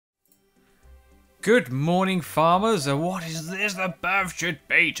Good morning, farmers. What is this? The birth should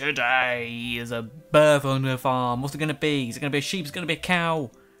be today. There's a birth on the farm. What's it going to be? Is it going to be a sheep? Is it going to be a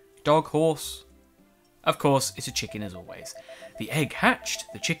cow? Dog? Horse? Of course, it's a chicken as always. The egg hatched.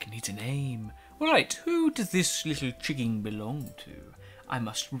 The chicken needs a name. Right, who does this little chicken belong to? I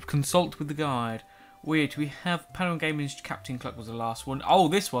must consult with the guide. Wait, we have Panel Gaming's Captain Cluck was the last one. Oh,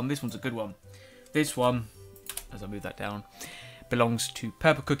 this one. This one's a good one. This one, as I move that down, belongs to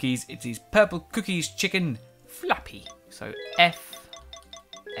Purple Cookies. It is PurpleCookies Chicken Flappy. So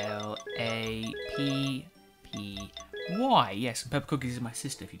F-L-A-P-P-Y. Yes, and Purple Cookies is my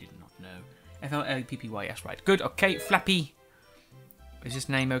sister, if you did not know. F-L-A-P-P-Y, yes, right. Good, okay, Flappy. Is this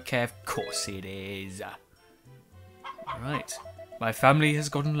name okay? Of course it is. Right. My family has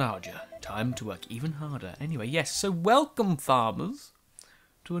gotten larger. Time to work even harder. Anyway, yes, so welcome, farmers,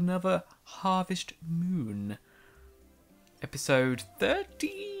 to another Harvest Moon. Episode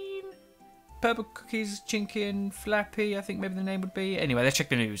 13? Purple Cookies Chicken Flappy, I think maybe the name would be. Anyway, let's check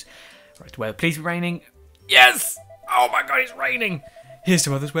the news. Right, well, please be raining. Yes! Oh my god, it's raining! Here's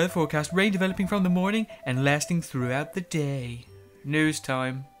tomorrow's weather forecast. Rain developing from the morning and lasting throughout the day. News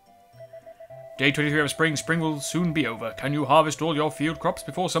time. Day 23 of spring. Spring will soon be over. Can you harvest all your field crops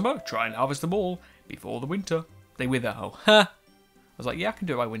before summer? Try and harvest them all before the winter. They wither. Oh, ha! I was like, yeah, I can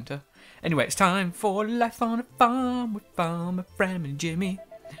do it by winter. Anyway, it's time for Life on a Farm with Farmer Friend and Jimmy.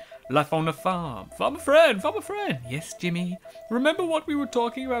 Life on a Farm. Farmer Friend, Farmer Friend. Yes, Jimmy. Remember what we were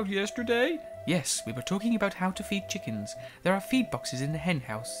talking about yesterday? Yes, we were talking about how to feed chickens. There are feed boxes in the hen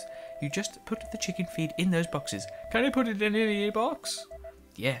house. You just put the chicken feed in those boxes. Can I put it in any box?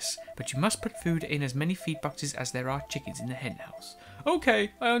 Yes, but you must put food in as many feed boxes as there are chickens in the hen house.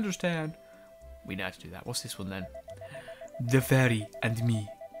 Okay, I understand. We know how to do that. What's this one then? The Fairy and Me.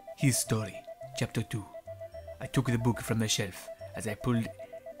 His story. Chapter 2. I took the book from the shelf as I pulled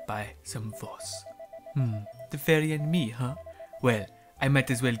by some force. The Fairy and Me, huh? Well, I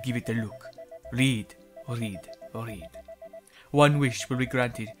might as well give it a look. Read, read, read. One wish will be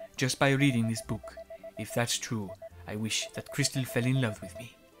granted just by reading this book. If that's true, I wish that Crystal fell in love with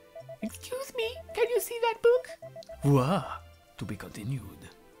me. Excuse me, can you see that book? Whoa, to be continued.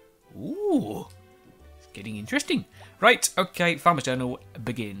 Ooh, it's getting interesting. Right, okay, Farmer's Journal,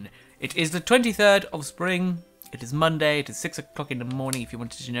 begin. It is the 23rd of spring. It is Monday. It is 6 o'clock in the morning. If you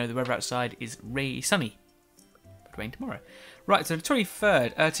wanted to know, the weather outside is sunny. But rain tomorrow. Right, so the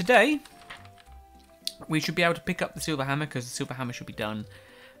 23rd. Today, we should be able to pick up the silver hammer because the silver hammer should be done.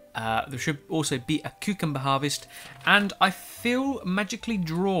 There should also be a cucumber harvest, and I feel magically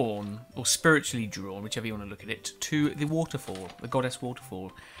drawn, or spiritually drawn, whichever you want to look at it, to the waterfall, the goddess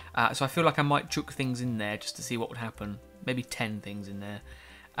waterfall. So I feel like I might chuck things in there just to see what would happen. Maybe 10 things in there.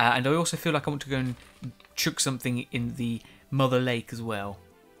 And I also feel like I want to go and chuck something in the Mother Lake as well,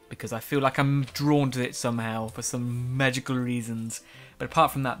 because I feel like I'm drawn to it somehow for some magical reasons. But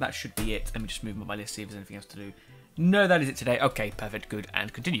apart from that, that should be it. Let me just move my list, see if there's anything else to do. No, that is it today. Okay, perfect, good,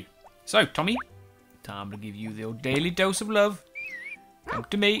 and continue. So, Tommy, time to give you the old daily dose of love. Come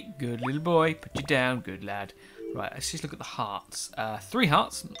to me, good little boy. Put you down, good lad. Right, let's just look at the hearts. 3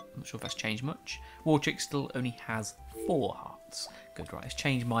 hearts. I'm not sure if that's changed much. Warchick still only has 4 hearts. Good, right, let's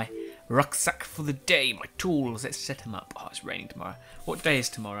change my rucksack for the day, my tools. Let's set them up. Oh, it's raining tomorrow. What day is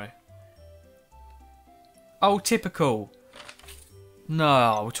tomorrow? Oh, typical.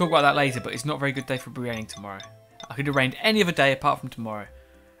 No, we'll talk about that later, but it's not a very good day for raining tomorrow. I could have rained any other day apart from tomorrow.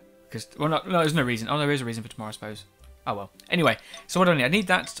 Because, well, no, there's no reason. Oh, there is a reason for tomorrow, I suppose. Oh, well. Anyway, so what do I need? I need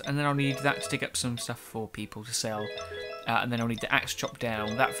that, and then I'll need that to dig up some stuff for people to sell. And then I'll need the axe chopped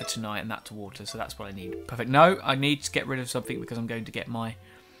down, that for tonight, and that to water. So that's what I need. Perfect. No, I need to get rid of something because I'm going to get my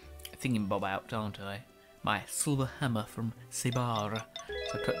thingamabob out, aren't I? My silver hammer from Sebara.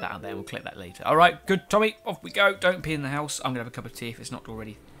 So put that out there, we'll collect that later. Alright, good, Tommy. Off we go. Don't pee in the house. I'm going to have a cup of tea if it's not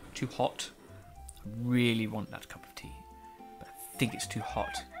already too hot. I really want that cup of tea, but I think it's too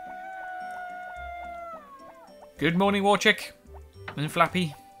hot. Good morning, Warchick, and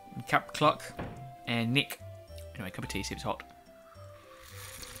Flappy, and Cap Cluck, and Nick. Anyway, cup of tea, see if it's hot.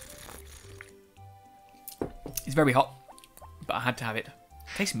 It's very hot, but I had to have it.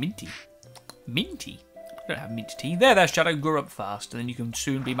 Tastes minty. Minty? I don't have mint tea. There, Shadow, grow up fast, and then you can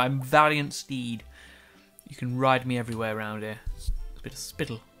soon be my valiant steed. You can ride me everywhere around here. There's a bit of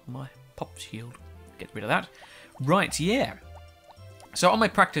spittle on my pop shield. Get rid of that. Right, yeah. So on my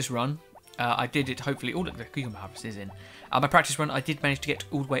practice run, I did it, hopefully, all the cucumber harvest is in. My practice run, I did manage to get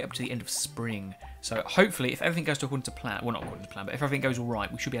all the way up to the end of spring. So hopefully, if everything goes according to plan, well, not according to plan, but if everything goes all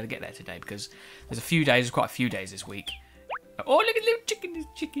right, we should be able to get there today, because there's quite a few days this week. Oh, look at little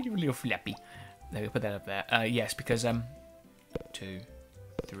chicken, little Flappy. There, we put that up there. Yes, because 2,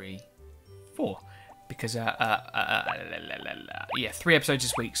 3, 4. Because, yeah, 3 episodes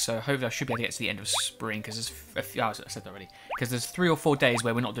this week, so hopefully I should be able to get to the end of spring, because there's, I said that already, because there's 3 or 4 days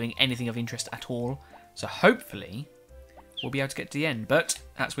where we're not doing anything of interest at all, so hopefully we'll be able to get to the end, but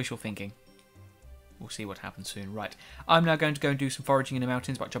that's wishful thinking. We'll see what happens soon. Right, I'm now going to go and do some foraging in the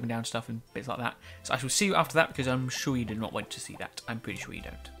mountains, by chopping down stuff and bits like that, so I shall see you after that, because I'm sure you do not want to see that. I'm pretty sure you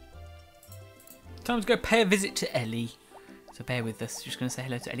don't. Time to go pay a visit to Ellie, so bear with us. Just going to say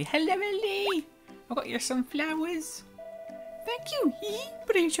hello to Ellie. Hello, Ellie! I got your sunflowers. Thank you,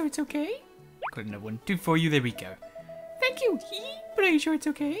 but are you sure it's okay? Got another one. Do for you, there we go. Thank you, but are you sure it's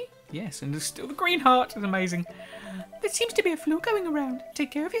okay? Yes, and there's still the green heart. It's amazing. There seems to be a flu going around.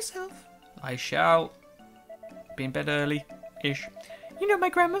 Take care of yourself. I shall. Be in bed early-ish. You know my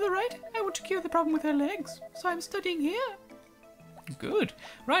grandmother, right? I want to cure the problem with her legs, so I'm studying here. Good.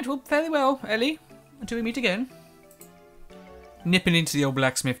 Right, well, fairly well, Ellie. Until we meet again. Nipping into the old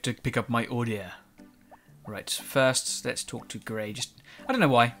blacksmith to pick up my order. Right, first, let's talk to Grey. I don't know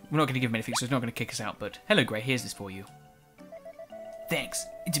why. We're not going to give him anything, so he's not going to kick us out. But, hello, Grey. Here's this for you. Thanks.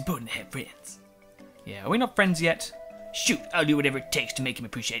 It's important to have friends. Yeah, are we not friends yet? Shoot, I'll do whatever it takes to make him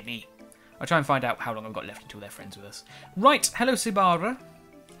appreciate me. I'll try and find out how long I've got left until they're friends with us. Right, hello, Sibara.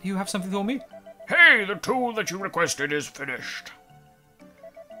 You have something for me? Hey, the tool that you requested is finished.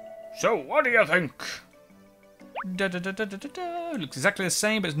 So, what do you think? Looks exactly the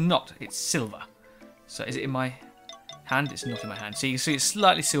same, but it's not. It's silver. So is it in my hand? It's not in my hand. So you can see it's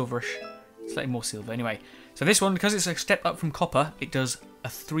slightly silverish. Slightly more silver. Anyway, so this one, because it's a step up from copper, it does a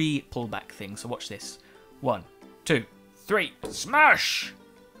 3 pullback thing. So watch this. 1, 2, 3. Smash!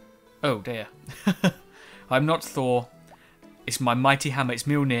 Oh dear. I'm not Thor. It's my mighty hammer. It's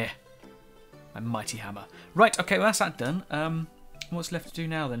Mjolnir. My mighty hammer. Right, okay, well that's that done. What's left to do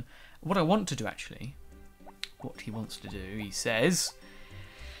now then? What I want to do actually, what he wants to do, he says,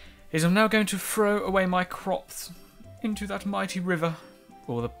 is I'm now going to throw away my crops into that mighty river,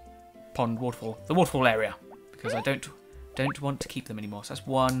 or the pond, waterfall, the waterfall area, because I don't want to keep them anymore. So that's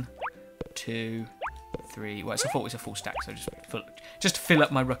 1, 2, 3. Well, it's a full stack, so just fill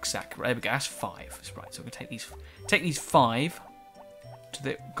up my rucksack. Right, there we go. That's 5. That's right. So I'm going to take these 5 to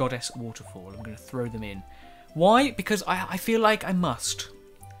the goddess waterfall. I'm going to throw them in. Why? Because I feel like I must.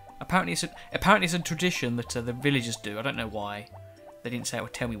 Apparently it's a tradition that the villagers do. I don't know why. They didn't say it or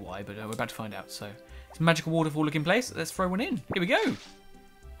tell me why, but we're about to find out. So it's a magical waterfall looking place. Let's throw one in. Here we go.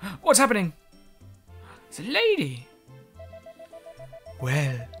 What's happening? It's a lady.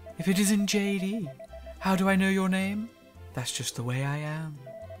 Well, if it isn't JD, how do I know your name? That's just the way I am.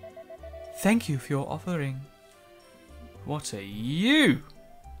 Thank you for your offering. What are you?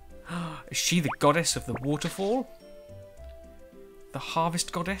 Is she the goddess of the waterfall? The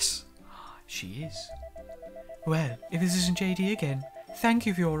harvest goddess? She is. Well, if this isn't JD again, thank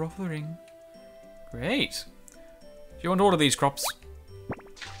you for your offering. Great. Do you want all of these crops?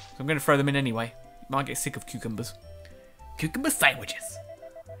 So I'm going to throw them in anyway. You might get sick of cucumbers. Cucumber sandwiches.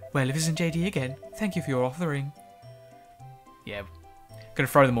 Well, if this isn't JD again, thank you for your offering. Yeah, I'm going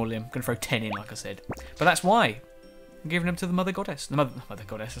to throw them all in. I'm going to throw 10 in, like I said. But that's why. I'm giving them to the mother goddess. The mother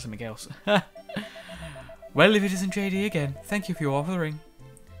goddess or something else. Well, if it isn't JD again, thank you for your offering.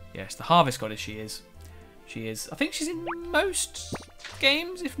 Yes, the harvest goddess she is. She is. I think she's in most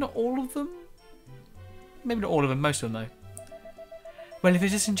games, if not all of them. Maybe not all of them, most of them though. Well, if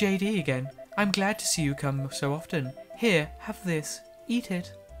it isn't JD again, I'm glad to see you come so often. Here, have this. Eat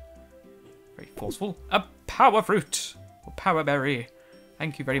it. Very forceful. A power fruit. Or power berry.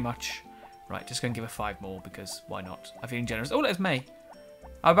 Thank you very much. Right, just going to give her 5 more because why not? I'm feeling generous. Oh, there's May.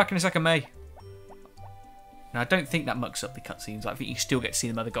 I'll be back in a second, May. Now, I don't think that mucks up the cutscenes. I think you still get to see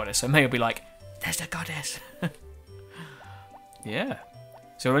the mother goddess. So May will be like, there's the goddess. Yeah.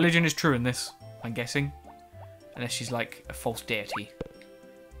 So religion is true in this, I'm guessing. Unless she's like a false deity.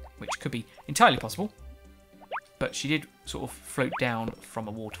 Which could be entirely possible. But she did sort of float down from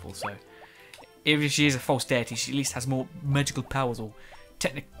a waterfall. So if she is a false deity, she at least has more magical powers or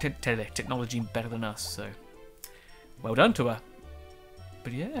technology better than us. So well done to her.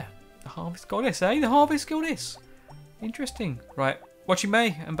 But yeah. The harvest goddess, eh? The harvest goddess. Interesting. Right. Watching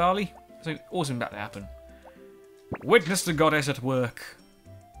May and Barley. Something awesome about to happen. Witness the goddess at work.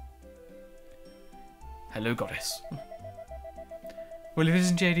 Hello, goddess. Well, if it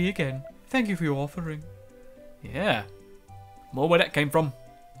isn't JD again, thank you for your offering. Yeah. More where that came from.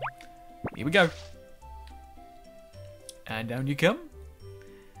 Here we go. And down you come.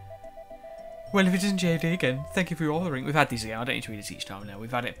 Well, if it isn't JD again, thank you for your offering. We've had these again. I don't need to read it each time now.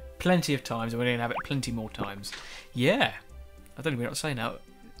 We've had it plenty of times, and we're going to have it plenty more times. Yeah. I don't know what to say now.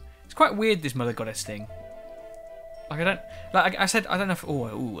 It's quite weird, this mother goddess thing. Like, I said, I don't know if...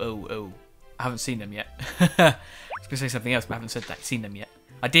 Oh. I haven't seen them yet. I was going to say something else, but I haven't said that. Seen them yet.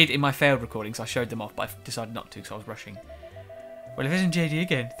 I did in my failed recordings. I showed them off, but I decided not to because I was rushing. Well, if it isn't JD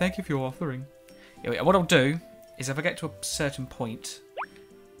again, thank you for your offering. Anyway, what I'll do is if I get to a certain point,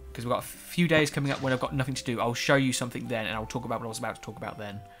 because we've got a few days coming up when I've got nothing to do, I'll show you something then, and I'll talk about what I was about to talk about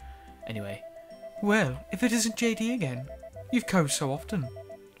then. Anyway. Well, if it isn't JD again, you've come so often.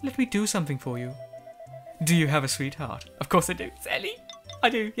 Let me do something for you. Do you have a sweetheart? Of course I do. It's Ellie.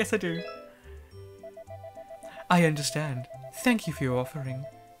 I do. Yes, I do. I understand. Thank you for your offering.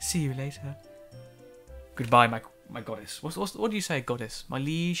 See you later. Goodbye, my goddess. What do you say, goddess? My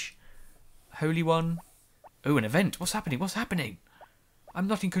liege? Holy one? Oh, an event. What's happening? What's happening? I'm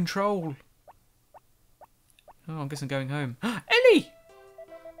not in control. Oh, I guess I'm going home. Ellie!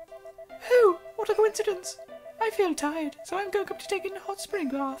 Oh, what a coincidence. I feel tired, so I'm going up to take in a hot spring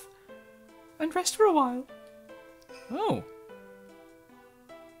bath. And rest for a while. Oh.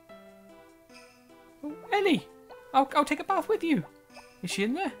 Oh, Ellie! I'll take a bath with you. Is she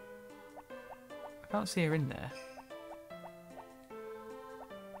in there? I can't see her in there.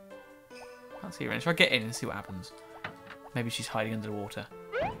 Can't see her in. Shall I get in and see what happens? Maybe she's hiding under the water.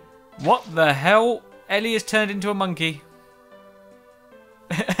 What the hell? Ellie has turned into a monkey.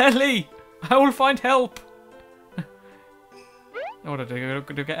 Ellie! I will find help! What do I do?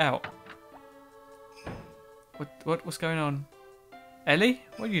 Do I get out? What's going on? Ellie?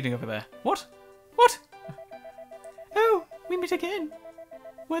 What are you doing over there? What? What? Oh, we meet again.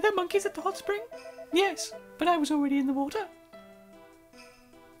 Were there monkeys at the hot spring? Yes, but I was already in the water.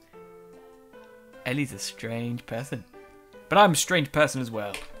 Ellie's a strange person. But I'm a strange person as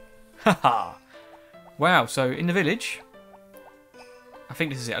well. Haha. Wow, so in the village... I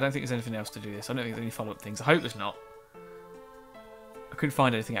think this is it. I don't think there's anything else to do this. I don't think there's any follow-up things. I hope there's not. I couldn't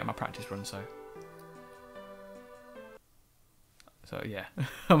find anything out of my practice run, so... So, yeah.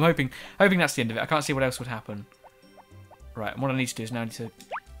 I'm hoping that's the end of it. I can't see what else would happen. Right, and what I need to do is now I need to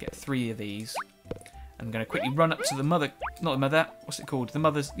get 3 of these. I'm going to quickly run up to the mother... Not the mother. What's it called? The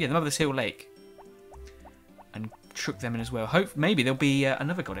Mother's... Yeah, the Mother's Hill Lake. And truck them in as well. Maybe there'll be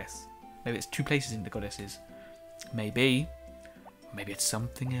another goddess. Maybe it's 2 places in the goddesses. Maybe. Or maybe it's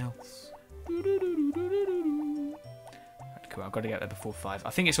something else. Right, cool. I've got to get there before 5. I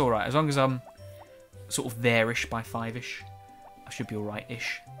think it's alright. As long as I'm sort of there-ish by 5-ish. I should be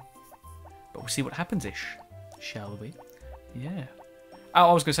alright-ish. But we'll see what happens-ish. Shall we? Yeah. Oh,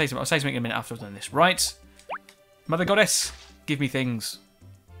 I was going to say something. I'll say something in a minute after I've done this. Right. Mother Goddess, give me things.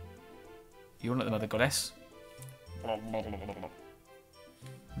 You're not the Mother Goddess. What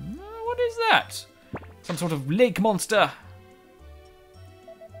is that? Some sort of lake monster.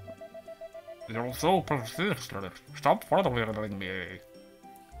 You're so persistent. Stop following me.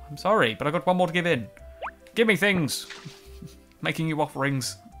 I'm sorry, but I've got one more to give in. Give me things. Making you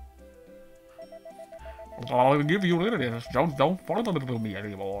offerings. I'll give you this. Don't follow me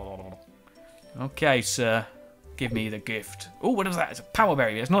anymore. Okay, sir. Give me the gift. Oh, what is that? It's a power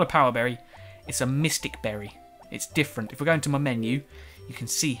berry. It's not a power berry. It's a mystic berry. It's different. If we go into my menu, you can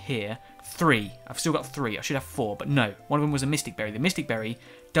see here 3. I've still got 3. I should have 4, but no. One of them was a mystic berry. The mystic berry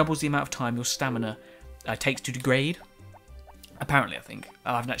doubles the amount of time your stamina takes to degrade. Apparently, I think.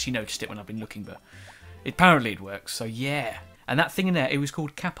 I haven't actually noticed it when I've been looking, but apparently it works. So yeah. And that thing in there, it was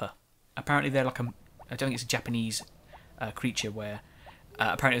called Kappa. Apparently they're like a... I don't think it's a Japanese creature where...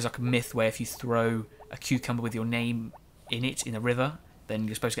 apparently there's like a myth where if you throw a cucumber with your name in it in a river, then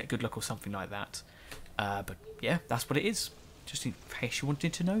you're supposed to get good luck or something like that. But yeah, that's what it is. Just in case you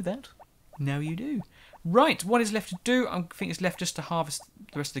wanted to know that. Now you do. Right, what is left to do? I think it's left just to harvest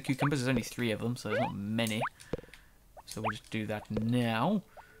the rest of the cucumbers. There's only 3 of them, so there's not many. So we'll just do that now.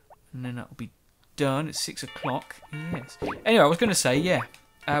 And then that'll be done. It's 6 o'clock. Yes. Anyway, I was going to say, yeah.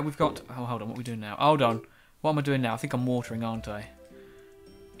 We've got... Oh, hold on. What are we doing now? Hold on. What am I doing now? I think I'm watering, aren't I?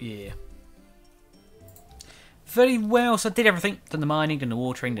 Yeah. Very well. So I did everything. Done the mining, done the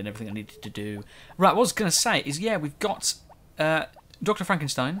watering, done everything I needed to do. Right, what I was going to say is, yeah, we've got Dr.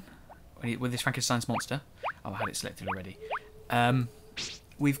 Frankenstein with this Frankenstein's monster. Oh, I had it selected already.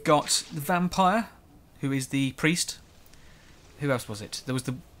 We've got the vampire, who is the priest. Who else was it? There was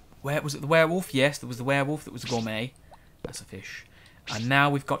the... Was it the werewolf? Yes, there was the werewolf that was a gourmet. That's a fish. And now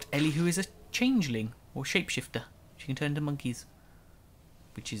we've got Ellie, who is a changeling, or shapeshifter. She can turn into monkeys,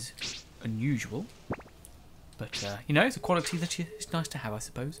 which is unusual. But, you know, it's a quality that is nice to have, I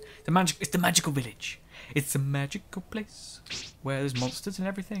suppose. It's the magical village. It's a magical place where there's monsters and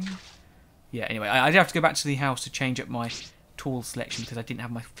everything. Yeah, anyway, I did have to go back to the house to change up my tool selection because I didn't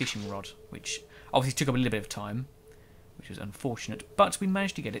have my fishing rod, which obviously took up a little bit of time, which was unfortunate. But we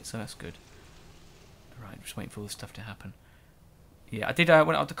managed to get it, so that's good. Right, just waiting for all this stuff to happen. Yeah, I did. I can't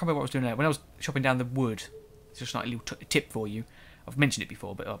remember what I was doing there. When I was chopping down the wood, it's just like a little tip for you. I've mentioned it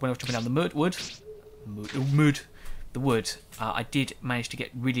before, but when I was chopping down the wood, I did manage to get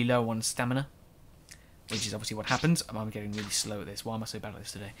really low on stamina, which is obviously what happens. I'm getting really slow at this. Why am I so bad at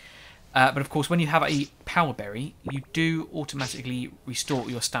this today? But of course, when you have a power berry, you do automatically restore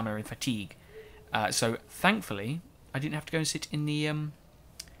your stamina and fatigue. So thankfully, I didn't have to go and sit in the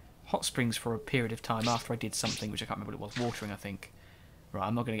hot springs for a period of time after I did something, which I can't remember what it was. Watering, I think. Right,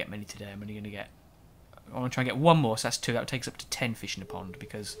 I'm not going to get many today. I'm only going to get... I want to try and get one more, so that's 2. That takes up to 10 fish in a pond,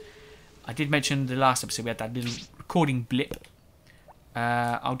 because I did mention the last episode we had that little recording blip.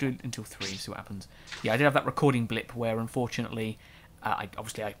 I'll do it until 3 and see what happens. Yeah, I did have that recording blip where, unfortunately, I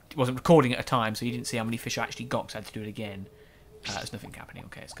wasn't recording at a time, so you didn't see how many fish I actually got, so I had to do it again. There's nothing happening.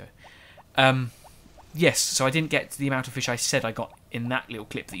 Okay, let's go. Yes, so I didn't get the amount of fish I said I got in that little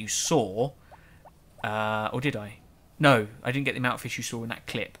clip that you saw. Or did I? No, I didn't get the amount of fish you saw in that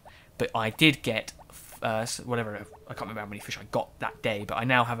clip. But I did get, whatever, I can't remember how many fish I got that day, but I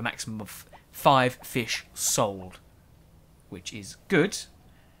now have a maximum of 5 fish sold, which is good.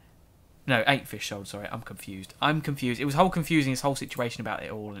 No, 8 fish sold, sorry, I'm confused. It was confusing, this whole situation about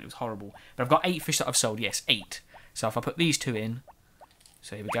it all, and it was horrible. But I've got 8 fish that I've sold, yes, 8. So if I put these 2 in,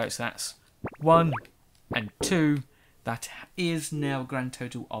 so here we go, so that's 1 and 2, that is now a grand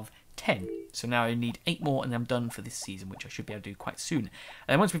total of 10. So now I need 8 more and I'm done for this season, which I should be able to do quite soon. And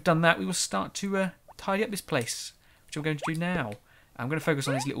then once we've done that, we will start to tidy up this place, which I'm going to do now. I'm going to focus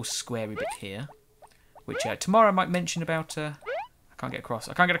on this little squarey bit here, which tomorrow I might mention about... I can't get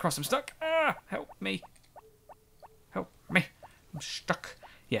across. I'm stuck. Ah, help me. Help me. I'm stuck.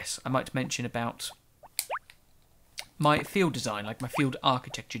 Yes, I might mention about my field design, like my field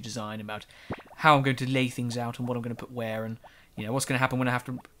architecture design, about how I'm going to lay things out and what I'm going to put where, and you know what's going to happen when I have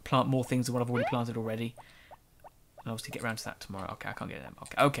to plant more things than what I've already planted already. And obviously get around to that tomorrow. Okay, I can't get them.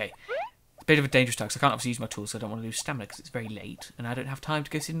 Okay. It's a bit of a dangerous task. I can't obviously use my tools, so I don't want to lose stamina because it's very late, and I don't have time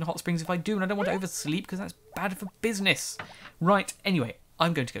to go sit in the hot springs if I do, and I don't want to oversleep because that's bad for business. Right. Anyway,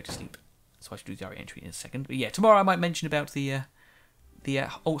 I'm going to go to sleep, so I should do the diary entry in a second. But yeah, tomorrow I might mention about the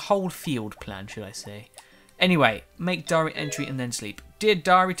whole field plan, should I say? Anyway, make diary entry and then sleep. Dear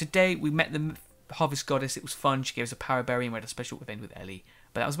diary, today we met the Harvest Goddess. It was fun. She gave us a power berry and we had a special event with Ellie.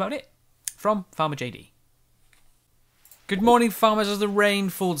 But that was about it. From Farmer JD. Good morning, farmers, as the rain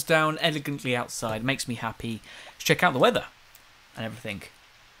falls down elegantly outside. Makes me happy. Let's check out the weather and everything.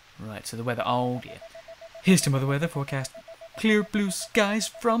 Right, so the weather. Oh dear. Here's tomorrow's weather forecast. Clear blue skies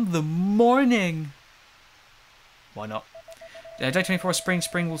from the morning. Why not? Day 24,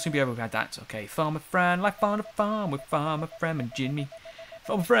 spring will soon be over. We've had that. Okay, Farmer Fran, life on a farm with Farmer Fran and Jimmy.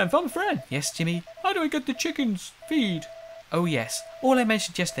 Farmer Fran. Yes, Jimmy. How do I get the chickens feed? Oh yes, all I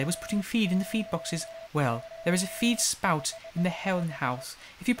mentioned yesterday was putting feed in the feed boxes. Well, there is a feed spout in the hen house.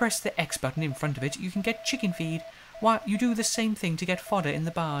 If you press the X button in front of it, you can get chicken feed. Why, you do the same thing to get fodder in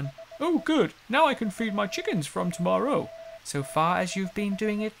the barn. Oh good, now I can feed my chickens from tomorrow. So far as you've been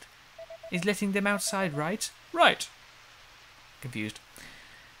doing it, is letting them outside, right? Right. Confused.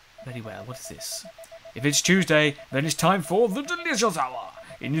 Very well, what is this? If it's Tuesday, then it's time for the Delicious Hour.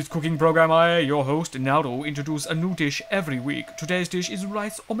 In this cooking program, I, your host, Naruto, introduce a new dish every week. Today's dish is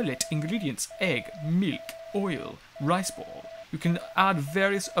rice omelette. Ingredients: egg, milk, oil, rice ball. You can add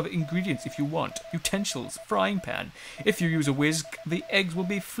various other ingredients if you want. Utensils: frying pan. If you use a whisk, the eggs will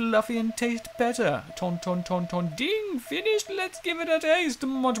be fluffy and taste better. Ton, ding, finished. Let's give it a taste.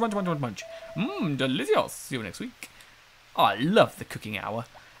 Munch. Delicious. See you next week. Oh, I love the cooking hour.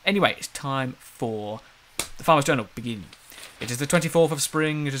 Anyway, it's time for the Farmer's Journal. Begin. It is the 24th of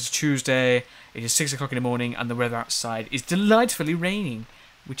spring, it is Tuesday, it is 6 o'clock in the morning, and the weather outside is delightfully raining,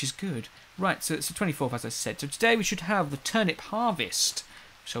 which is good. Right, so it's the 24th, as I said. So today we should have the turnip harvest.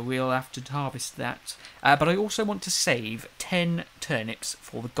 So we'll have to harvest that. But I also want to save 10 turnips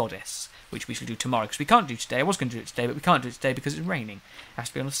for the goddess, which we shall do tomorrow, because we can't do today. I was going to do it today, but we can't do it today because it's raining. It has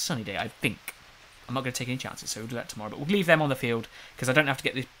to be on a sunny day, I think. I'm not going to take any chances, so we'll do that tomorrow. But we'll leave them on the field, because I don't have to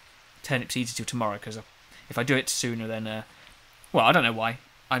get the turnip seeds until tomorrow, because if I do it sooner, then... well, I don't know why.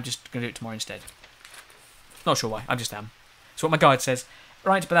 I'm just going to do it tomorrow instead. Not sure why. I just am. That's what my guide says.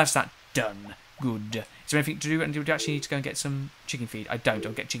 Right, but that's that done. Good. Is there anything to do? And do we actually need to go and get some chicken feed? I don't.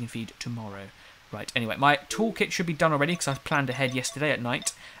 I'll get chicken feed tomorrow. Right, anyway. My toolkit should be done already because I planned ahead yesterday at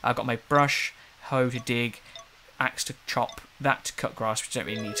night. I've got my brush, hoe to dig, axe to chop, that to cut grass, which I don't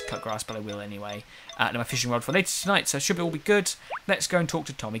really need to cut grass, but I will anyway. And my fishing rod for later tonight, so it should all be good. Let's go and talk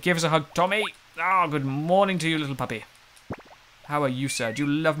to Tommy. Give us a hug, Tommy. Ah, good morning to you, little puppy. How are you, sir? Do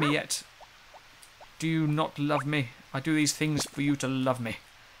you love me yet? Do you not love me? I do these things for you to love me.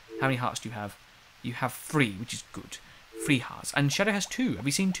 How many hearts do you have? You have 3, which is good. 3 hearts. And Shadow has 2. Have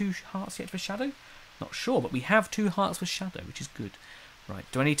we seen 2 hearts yet for Shadow? Not sure, but we have 2 hearts for Shadow, which is good. Right,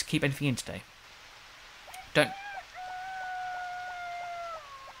 do I need to keep anything in today? Don't.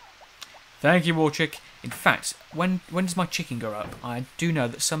 Thank you, Warchick. In fact, when does my chicken grow up? I do know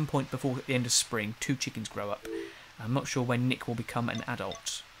that at some point before the end of spring, 2 chickens grow up. I'm not sure when Nick will become an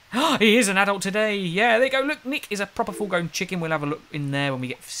adult. He is an adult today! Yeah, there you go. Look, Nick is a proper full-grown chicken. We'll have a look in there when we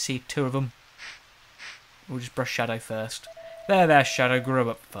get to see 2 of them. We'll just brush Shadow first. There, Shadow. Grow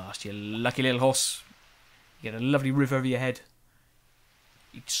up fast, you lucky little horse. You get a lovely roof over your head.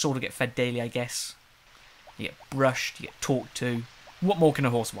 You sort of get fed daily, I guess. You get brushed, you get talked to. What more can a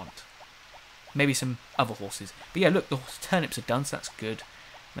horse want? Maybe some other horses. But yeah, look, the turnips are done, so that's good.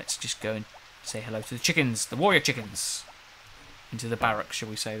 Let's just go and say hello to the chickens, the warrior chickens. Into the barracks, shall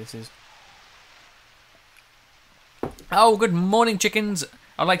we say this is. Oh, good morning, chickens.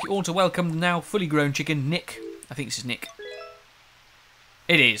 I'd like you all to welcome the now fully grown chicken, Nick. I think this is Nick.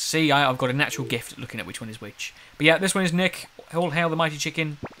 It is. See, I've got a natural gift at looking at which one is which. But yeah, this one is Nick. All hail the mighty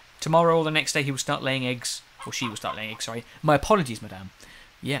chicken. Tomorrow or the next day he will start laying eggs. Or she will start laying eggs, sorry. My apologies, madame.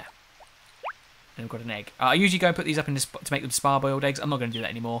 Yeah. And we've got an egg. I usually go and put these up in to make them spar-boiled eggs. I'm not going to do that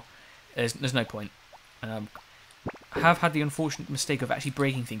anymore. There's no point. I have had the unfortunate mistake of actually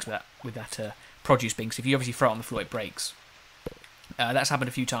breaking things with that produce bin. So if you obviously throw it on the floor, it breaks. That's happened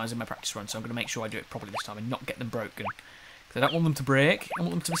a few times in my practice run, so I'm going to make sure I do it properly this time and not get them broken. Because I don't want them to break. I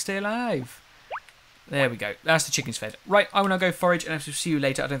want them to stay alive. There we go. That's the chickens fed. Right, I will now go forage and I will see you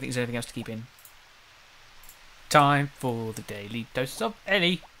later. I don't think there's anything else to keep in. Time for the daily dose of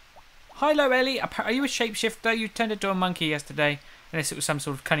Ellie. Hello, Ellie. Are you a shapeshifter? You turned into a monkey yesterday. Unless it was some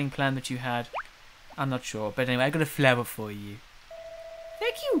sort of cunning plan that you had. I'm not sure. But anyway, I got a flower for you.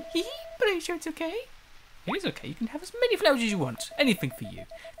 Thank you. But are you sure it's okay? It is okay. You can have as many flowers as you want. Anything for you.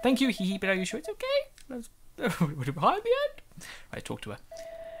 Thank you. But are you sure it's okay? Would it behind the end? Right, talk to her.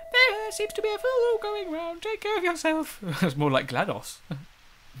 There seems to be a fellow going round. Take care of yourself. That's more like GLaDOS.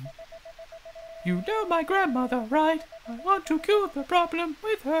 You know my grandmother, right? I want to cure the problem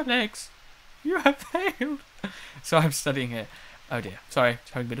with her legs. You have failed. So I'm studying here. Oh dear. Sorry,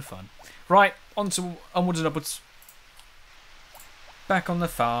 just having a bit of fun. Right, onwards and upwards. Back on the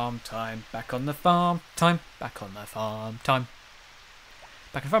farm time. Back on the farm time. Back on the farm time.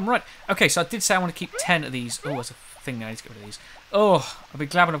 Back on the farm. Right. Okay, so I did say I want to keep 10 of these. Oh, there's a thing now. I need to get rid of these. Oh, I'll be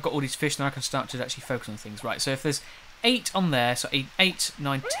glad when I've got all these fish, then I can start to actually focus on things. Right, so if there's 8 on there, so 8,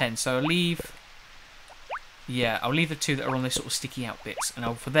 9, 10. So I'll leave... Yeah, I'll leave the 2 that are on those sort of sticky out bits.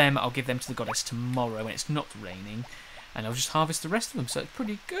 And for them, I'll give them to the goddess tomorrow when it's not raining. And I'll just harvest the rest of them. So it's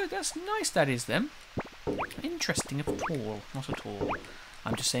pretty good. That's nice, that is, them. Interesting at all. Not at all.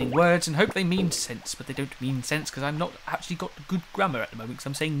 I'm just saying words and hope they mean sense. But they don't mean sense because I've not actually got good grammar at the moment. Because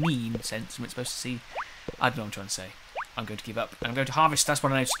I'm saying mean sense and it's supposed to see... I don't know what I'm trying to say. I'm going to give up. I'm going to harvest. That's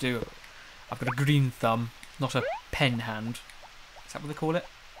what I know to do. I've got a green thumb, not a pen hand. Is that what they call it?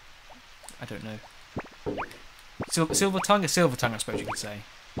 I don't know. Silver tongue? A silver tongue, I suppose you could say.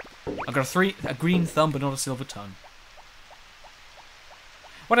 I've got a green thumb, but not a silver tongue.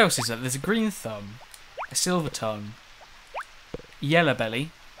 What else is there? There's a green thumb, a silver tongue, yellow belly.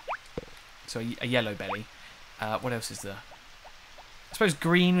 So a yellow belly. What else is there? I suppose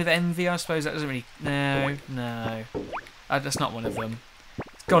green with envy. I suppose that doesn't really. No. That's not one of them.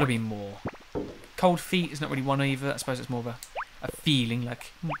 It's got to be more. Cold feet is not really one either. I suppose it's more of a feeling.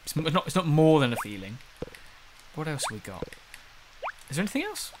 Like it's not more than a feeling. What else have we got? Is there anything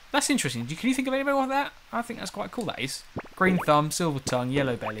else? That's interesting. Can you think of anything like that? I think that's quite cool, that is. Green thumb, silver tongue,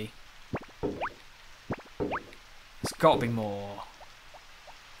 yellow belly. There's got to be more.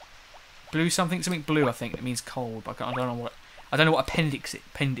 Blue something? Something blue, I think. That means cold. But I don't know what... I don't know what appendix...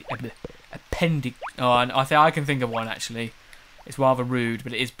 Oh, I think I can think of one, actually. It's rather rude,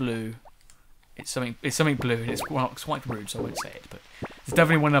 but it is blue. It's something blue, and it's quite rude, so I won't say it. But there's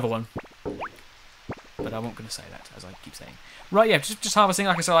definitely one other one. But I won't going to say that, as I keep saying. Right, yeah, just harvesting.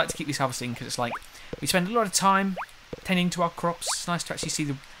 Like I said, I like to keep these harvesting because it's like we spend a lot of time tending to our crops. It's nice to actually see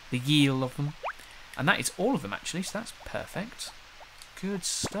the yield of them. And that is all of them, actually, so that's perfect. Good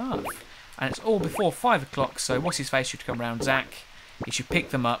stuff. And it's all before 5 o'clock, so what's his face should come round, Zach. He should pick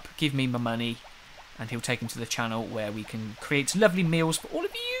them up, give me my money, and he'll take them to the channel where we can create lovely meals for all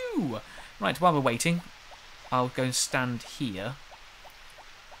of you. Right, while we're waiting, I'll go and stand here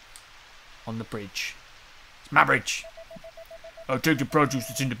on the bridge. It's my bridge. I'll take the produce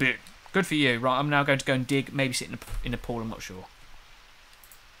that's in the bin. Good for you. Right, I'm now going to go and dig, maybe sit in a pool, I'm not sure.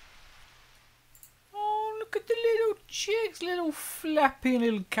 Oh, look at the little chicks, little Flappy and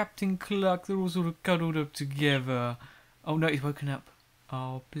little Captain Cluck. They're all sort of cuddled up together. Oh no, he's woken up.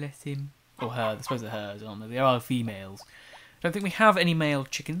 Oh, bless him. Or her. I suppose they're hers, aren't they? They are females. Don't think we have any male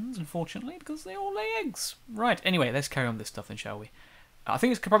chickens, unfortunately, because they all lay eggs. Right, anyway, let's carry on with this stuff then, shall we? I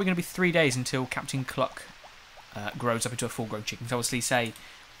think it's probably going to be 3 days until Captain Cluck grows up into a full-grown chicken. So obviously, say,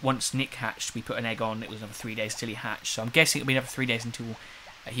 once Nick hatched, we put an egg on, it was another 3 days till he hatched. So I'm guessing it'll be another 3 days until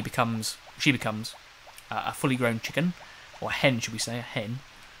she becomes a fully grown chicken. Or a hen, should we say, a hen.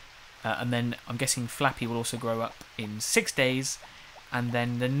 And then I'm guessing Flappy will also grow up in 6 days. And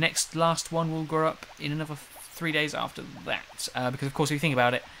then the last one will grow up in another 3 days after that. Because, of course, if you think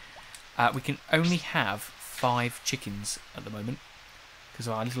about it, we can only have 5 chickens at the moment. Because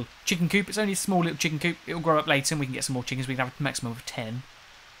of our little chicken coop. It's only a small little chicken coop. It'll grow up later and we can get some more chickens. We can have a maximum of 10.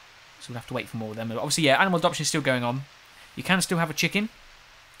 So we'll have to wait for more of them. But obviously, yeah, animal adoption is still going on. You can still have a chicken.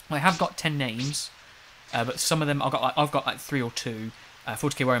 I have got 10 names. But some of them, I've got like 3 or 2.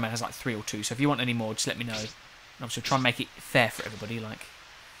 40k Warrior Man has like 3 or 2. So if you want any more, just let me know. And obviously try and make it fair for everybody. Like,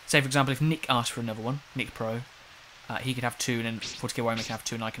 say, for example, if Nick asked for another one, Nick Pro, he could have 2, and then 40k Warrior Man can have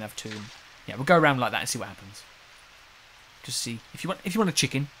 2, and I can have 2. And, yeah, we'll go around like that and see what happens. Just see if you want a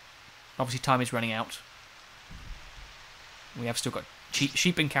chicken. Obviously, time is running out. We have still got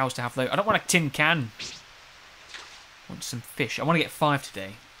sheep and cows to have though. I don't want a tin can. I want some fish. I want to get 5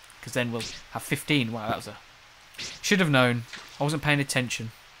 today, because then we'll have 15. Wow, that was a... Should have known. I wasn't paying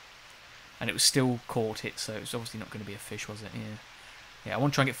attention, and it was still caught it, so it's obviously not going to be a fish, was it? Yeah. Yeah, I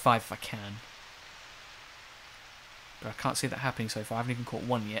want to try and get 5 if I can, but I can't see that happening so far. I haven't even caught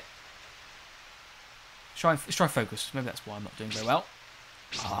 1 yet. Let's try focus. Maybe that's why I'm not doing very well.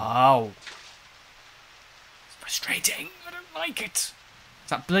 Oh. It's frustrating. I don't like it. It's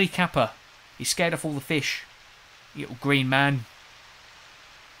that bloody Kappa. He's scared off all the fish. You little green man.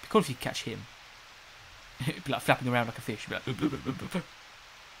 It'd be cool if you catch him. It'd be like flapping around like a fish. It'd be like... I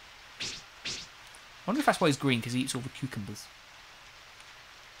wonder if that's why he's green, because he eats all the cucumbers.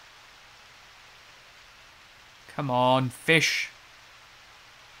 Come on, fish.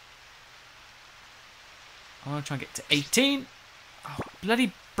 I want to try and get to 18. Oh,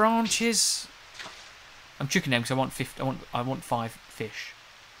 bloody branches. I'm tricking them because I want 5 fish.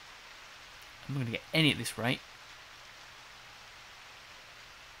 I'm not going to get any at this rate.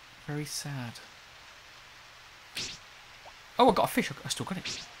 Very sad. Oh, I got a fish. I still got it.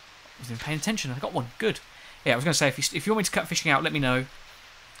 I wasn't even paying attention. I got 1. Good. Yeah, I was going to say, if you want me to cut fishing out, let me know.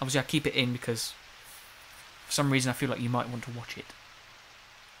 Obviously, I keep it in because for some reason I feel like you might want to watch it.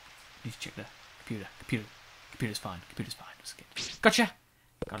 Need to check the computer. Computer's fine. Computer's fine. Gotcha.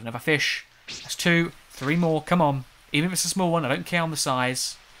 Got another fish. That's 2. 3 more. Come on. Even if it's a small one, I don't care on the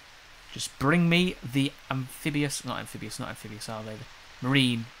size. Just bring me the amphibious... Not amphibious, are they? The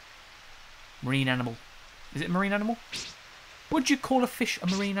marine animal. Is it a marine animal? Would you call a fish a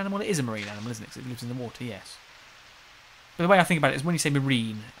marine animal? It is a marine animal, isn't it? Because it lives in the water, yes. But the way I think about it is when you say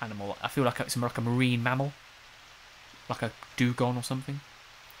marine animal, I feel like it's like a marine mammal. Like a dugong or something.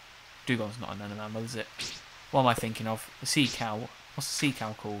 Dugong's not an animal, is it? What am I thinking of? The sea cow. What's the sea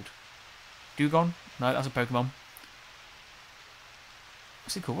cow called? Dugong? No, that's a Pokemon.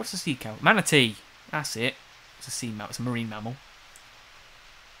 What's it called? What's the sea cow? Manatee! That's it. It's a sea mammal. It's a marine mammal.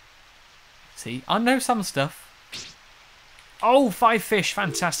 See? I know some stuff. Oh, 5 fish.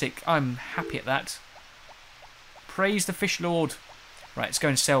 Fantastic. I'm happy at that. Praise the fish lord. Right, let's go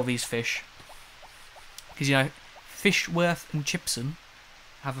and sell these fish. Because, you know, Fishworth and Chipson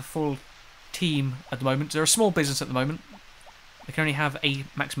have a full team at the moment. They're a small business at the moment. They can only have a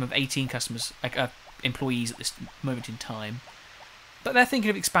maximum of 18 customers, employees at this moment in time. But they're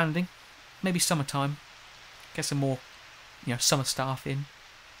thinking of expanding. Maybe summertime. Get some more, you know, summer staff in.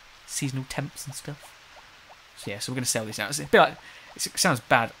 Seasonal temps and stuff. So yeah, so we're going to sell these now. It's a bit like, it sounds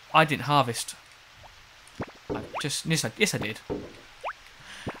bad. I didn't harvest. Yes, I did.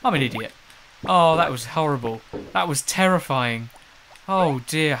 I'm an idiot. Oh, that was horrible. That was terrifying. Oh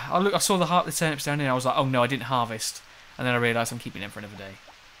dear. I saw the turnips down here. I was like, oh no, I didn't harvest. And then I realised I'm keeping them for another day.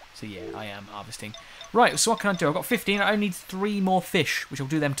 So yeah, I am harvesting. Right, so what can I do? I've got 15. I only need 3 more fish, which I'll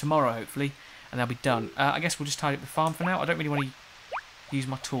do them tomorrow, hopefully. And they'll be done. I guess we'll just tidy up the farm for now. I don't really want to use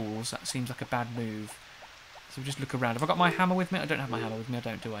my tools. That seems like a bad move. So we'll just look around. Have I got my hammer with me? I don't have my hammer with me. I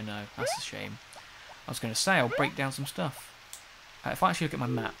don't, do I? No. That's a shame. I was going to say I'll break down some stuff. If I actually look at my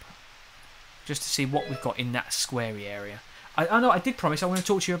map, just to see what we've got in that squarey area. I know I did promise I want to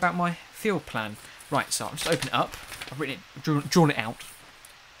talk to you about my field plan. Right, so I'll just open it up. I've written it, drawn it out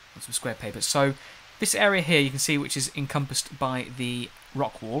on some square paper. So this area here you can see, which is encompassed by the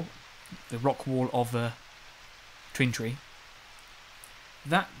rock wall of Twin Tree.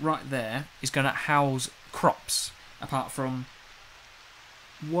 That right there is going to house crops, apart from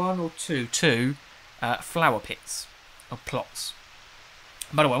 1 or 2 flower pits or plots.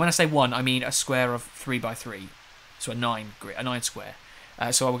 By the way, when I say 1, I mean a square of 3 by 3. So a 9 square.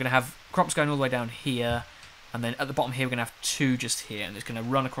 So we're going to have crops going all the way down here. And then at the bottom here, we're going to have 2 just here. And it's going to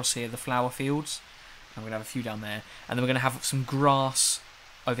run across here, the flower fields. And we're going to have a few down there. And then we're going to have some grass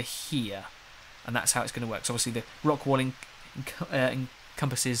over here. And that's how it's going to work. So obviously the rock wall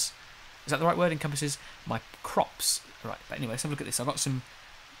encompasses... Is that the right word? Encompasses my crops. Right, but anyway, let's have a look at this. I've got some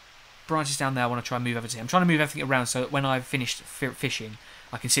branches down there I want to try and move over to here. I'm trying to move everything around so that when I've finished fishing,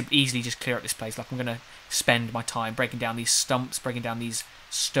 I can easily just clear up this place. Like I'm going to spend my time breaking down these stumps, breaking down these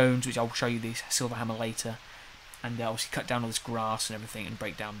stones, which I'll show you the silver hammer later. And obviously cut down all this grass and everything and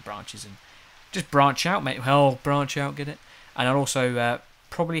break down branches and just branch out, mate. Well, branch out, get it? And I'll also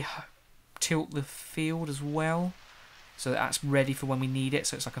probably tilt the field as well, so that's ready for when we need it.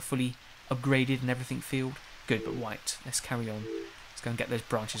 So it's like a fully upgraded and everything field. Good, but right, let's carry on. Let's go and get those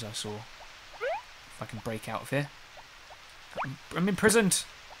branches I saw. If I can break out of here. I'm imprisoned.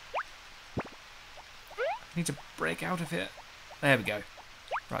 I need to break out of here. There we go.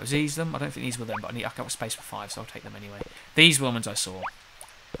 Right, was these them? I don't think these were them, but I've got space for 5, so I'll take them anyway. These were the ones I saw.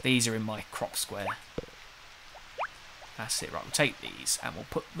 These are in my crop square. That's it. Right, we'll take these and we'll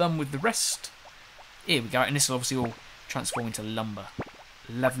put them with the rest. Here we go. And this will obviously all transform into lumber.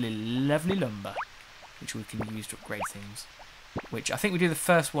 Lovely, lovely lumber, which we can use to upgrade things. Which I think we do the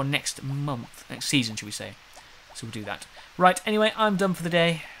first one next month, next season, should we say. So we'll do that. Right, anyway, I'm done for the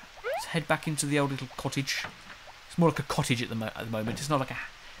day. Let's head back into the old little cottage. It's more like a cottage at the moment. It's not like a...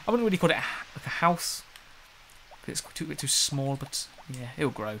 I wouldn't really call it like a house. It's a bit too small, but yeah,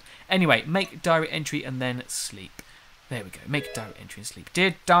 it'll grow. Anyway, make diary entry and then sleep. There we go. Make diary entry and sleep.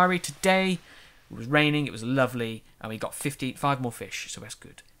 Dear diary, today it was raining, it was lovely, and we got 5 more fish, so that's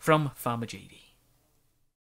good. From Farmer JD.